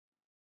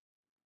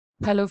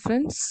Hello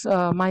friends,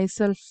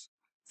 myself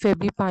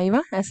Febi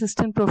Paiva,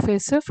 Assistant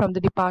Professor from the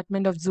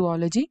Department of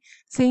Zoology,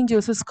 St.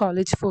 Joseph's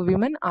College for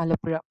Women,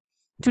 Alapura.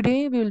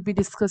 Today we will be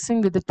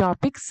discussing with the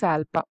topic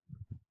Salpa.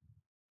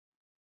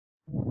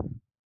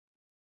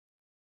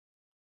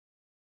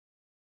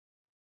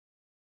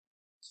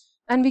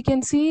 And we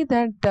can see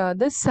that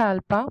this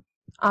Salpa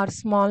are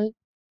small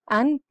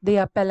and they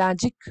are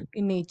pelagic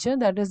in nature,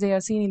 that is they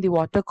are seen in the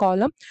water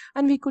column,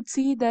 and we could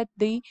see that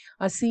they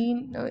are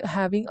seen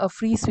having a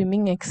free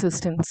swimming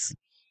existence.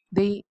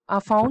 They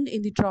are found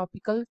in the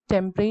tropical,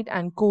 temperate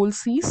and cold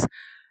seas.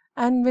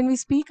 And when we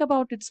speak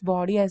about its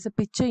body, as the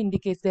picture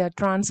indicates, they are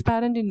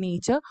transparent in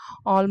nature,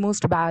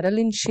 almost barrel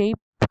in shape,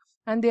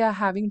 and they are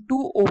having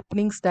two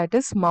openings, that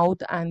is mouth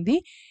and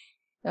the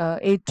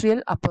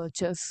atrial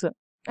apertures.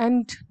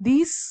 And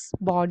these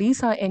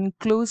bodies are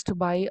enclosed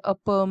by a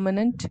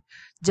permanent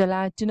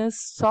gelatinous,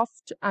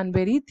 soft and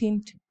very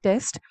thin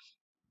test.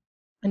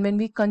 And when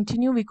we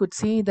continue, we could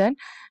see that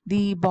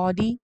the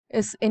body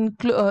is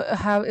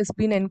has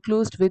been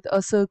enclosed with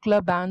a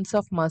circular bands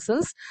of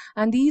muscles,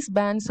 and these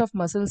bands of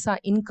muscles are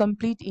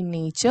incomplete in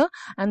nature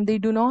and they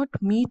do not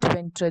meet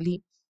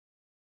ventrally.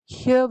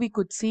 Here we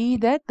could see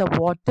that the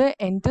water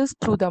enters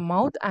through the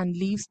mouth and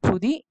leaves through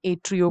the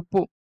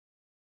atriopo,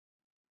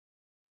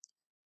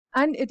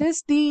 and it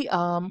is the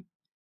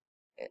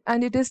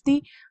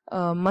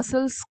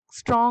muscles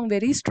strong,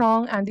 very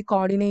strong, and the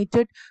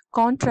coordinated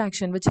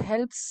contraction which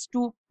helps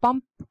to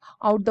pump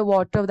out the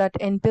water that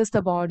enters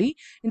the body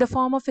in the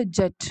form of a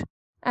jet,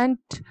 and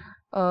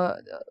uh,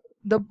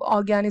 the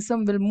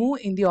organism will move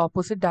in the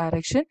opposite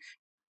direction.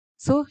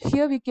 So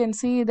here we can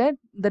see that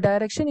the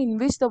direction in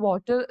which the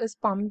water is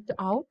pumped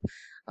out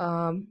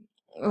um,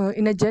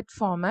 in a jet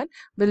format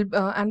will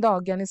and the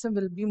organism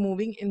will be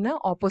moving in the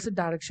opposite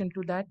direction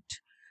to that.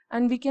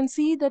 And we can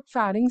see that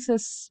pharynx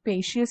is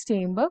spacious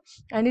chamber,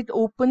 and it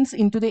opens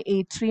into the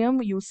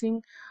atrium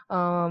using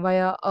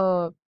via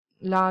a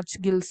large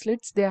gill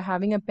slits. They are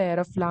having a pair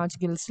of large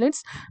gill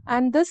slits,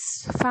 and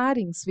this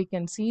pharynx, we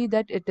can see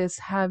that it is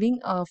having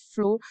a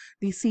flow,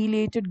 the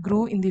ciliated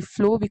groove in the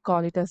flow, we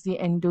call it as the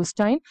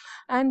endostine,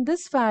 and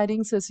this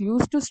pharynx is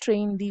used to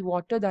strain the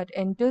water that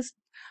enters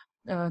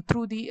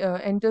through the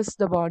enters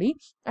the body,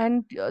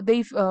 and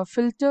they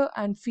filter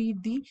and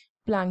feed the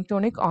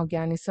planktonic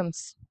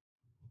organisms.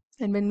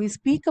 And when we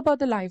speak about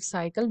the life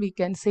cycle, we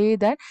can say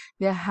that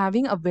they are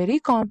having a very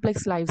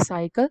complex life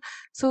cycle.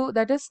 So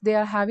that is, they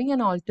are having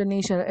an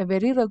alternation, a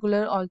very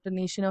regular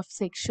alternation of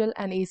sexual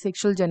and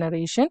asexual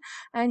generation.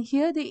 And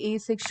here the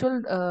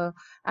asexual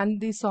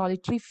and the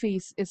solitary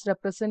phase is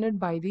represented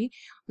by the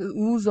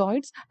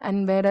oozoids,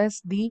 and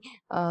whereas the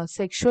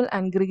sexual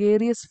and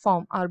gregarious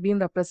form are being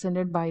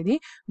represented by the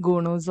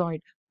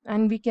gonozoid.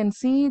 And we can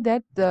see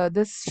that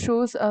this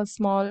shows a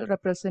small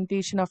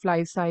representation of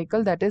life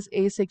cycle, that is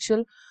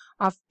asexual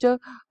after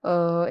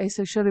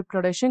asexual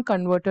reproduction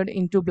converted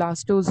into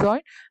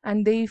blastozoid,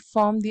 and they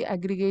form the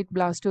aggregate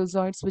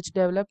blastozoids which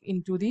develop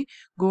into the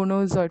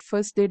gonozoid.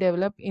 First they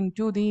develop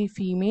into the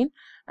female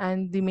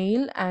and the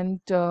male, and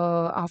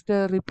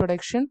after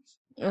reproduction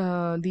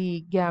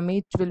the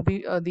gamete will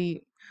be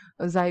the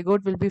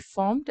zygote will be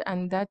formed,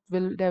 and that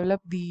will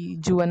develop the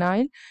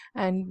juvenile,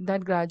 and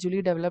that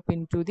gradually develop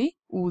into the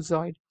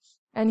oozoid.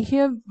 And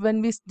here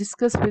when we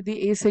discuss with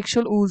the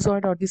asexual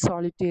oozoid or the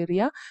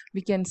solitaria,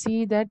 we can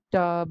see that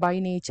by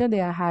nature they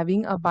are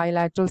having a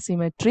bilateral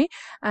symmetry,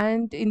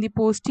 and in the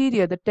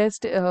posterior the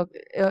test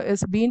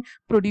is being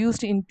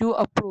produced into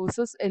a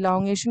process,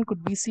 elongation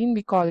could be seen,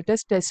 we call it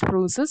as test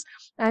process.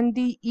 And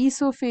the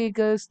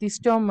esophagus, the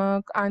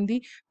stomach and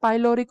the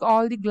pyloric,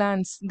 all the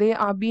glands, they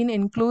are being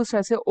enclosed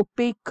as a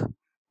opaque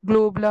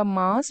globular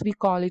mass, we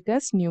call it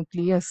as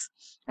nucleus.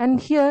 And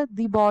here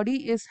the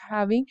body is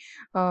having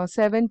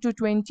 7 to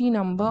 20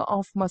 number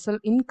of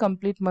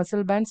incomplete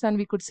muscle bands, and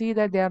we could see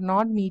that they are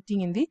not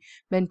meeting in the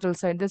ventral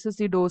side. This is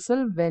the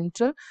dorsal,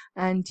 ventral,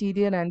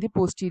 anterior and the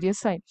posterior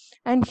side.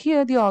 And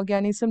here the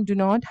organism do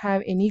not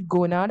have any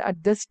gonad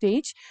at this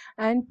stage,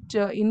 and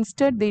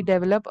instead they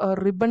develop a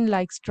ribbon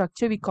like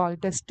structure, we call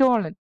it as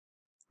stolon.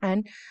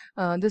 And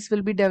this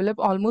will be developed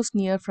almost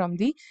near from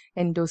the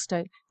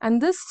endostyle. And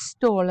this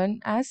stolon,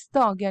 as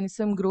the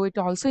organism grow, it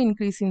also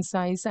increase in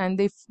size, and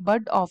they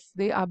bud off,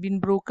 they have been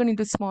broken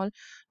into small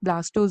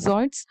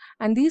blastozoids,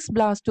 and these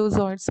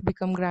blastozoids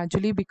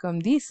gradually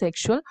become the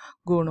sexual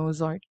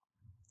gonozoid.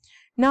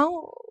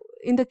 Now,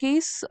 in the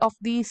case of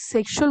the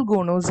sexual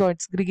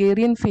gonozoids,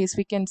 gregarian phase,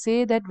 we can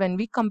say that when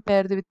we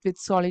compare with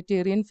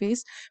solitarian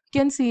phase, we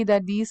can see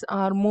that these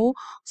are more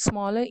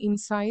smaller in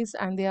size,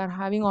 and they are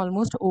having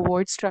almost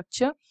ovoid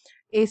structure,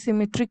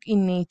 asymmetric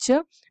in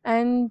nature.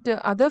 And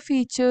other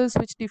features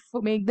which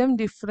make them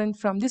different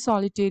from the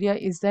solitaria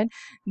is that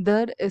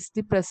there is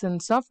the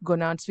presence of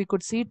gonads. We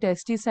could see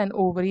testes and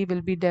ovary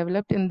will be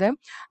developed in them,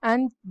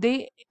 and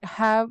they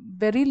have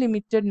very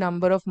limited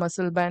number of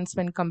muscle bands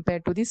when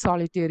compared to the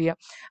solitaria.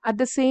 At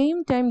the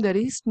same time, there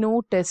is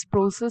no test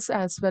process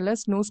as well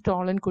as no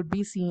stolon could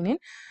be seen in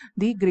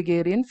the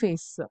gregarian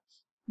phase.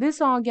 This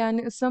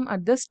organism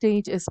at this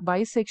stage is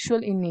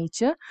bisexual in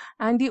nature,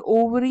 and the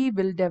ovary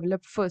will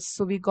develop first.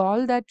 So we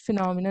call that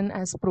phenomenon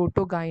as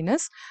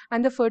protogynous,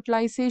 and the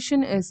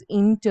fertilization is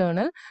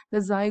internal. The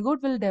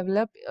zygote will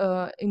develop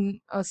in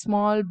a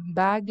small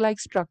bag-like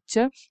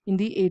structure in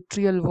the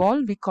atrial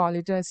wall. We call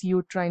it as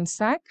uterine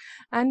sac,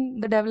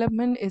 and the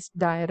development is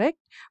direct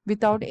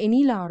without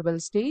any larval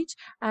stage,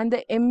 and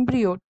the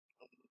embryo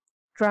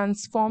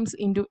transforms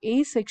into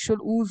asexual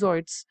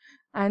oozoids,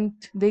 and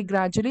they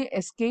gradually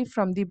escape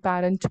from the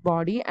parent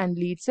body and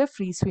leads a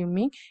free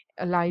swimming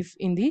life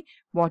in the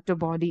water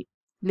body.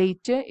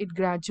 Later it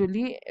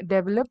gradually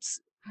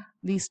develops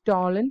the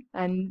stolon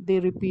and they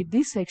repeat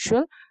the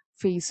sexual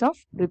phase of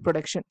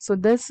reproduction. So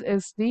this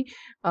is the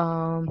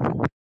um,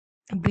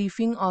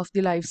 briefing of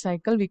the life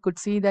cycle. We could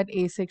see that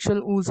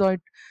asexual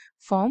oozoid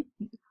form,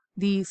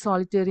 the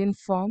solitarian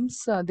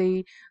forms,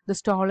 the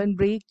stolon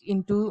break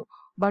into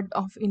bud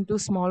off into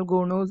small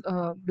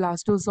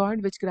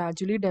blastozoid, which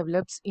gradually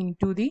develops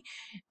into the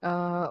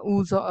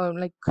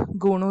like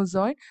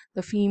gonozoid.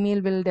 The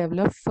female will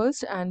develop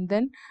first, and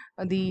then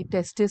the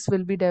testis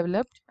will be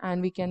developed,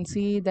 and we can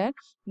see that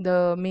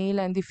the male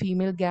and the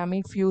female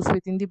gamete fuse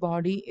within the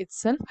body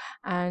itself,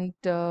 and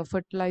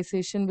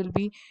fertilization will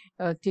be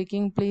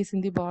taking place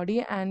in the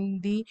body,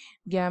 and the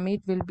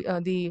gamete will be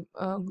the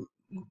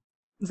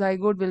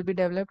zygote will be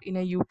developed in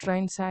a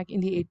uterine sac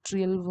in the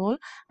atrial wall,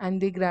 and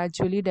they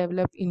gradually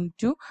develop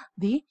into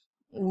the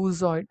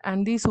oozoid,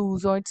 and these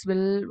oozoids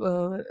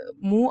will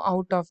move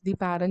out of the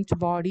parent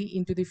body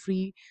into the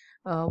free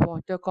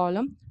water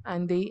column,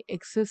 and they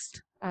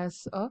exist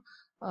as a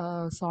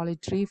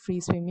solitary free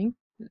swimming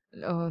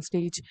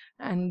stage,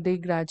 and they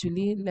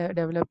gradually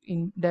develop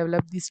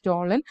the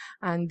stolon,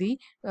 and the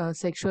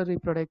sexual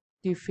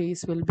reproductive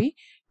phase will be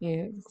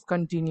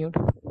continued.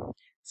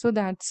 So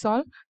that's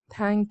all.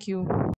 Thank you.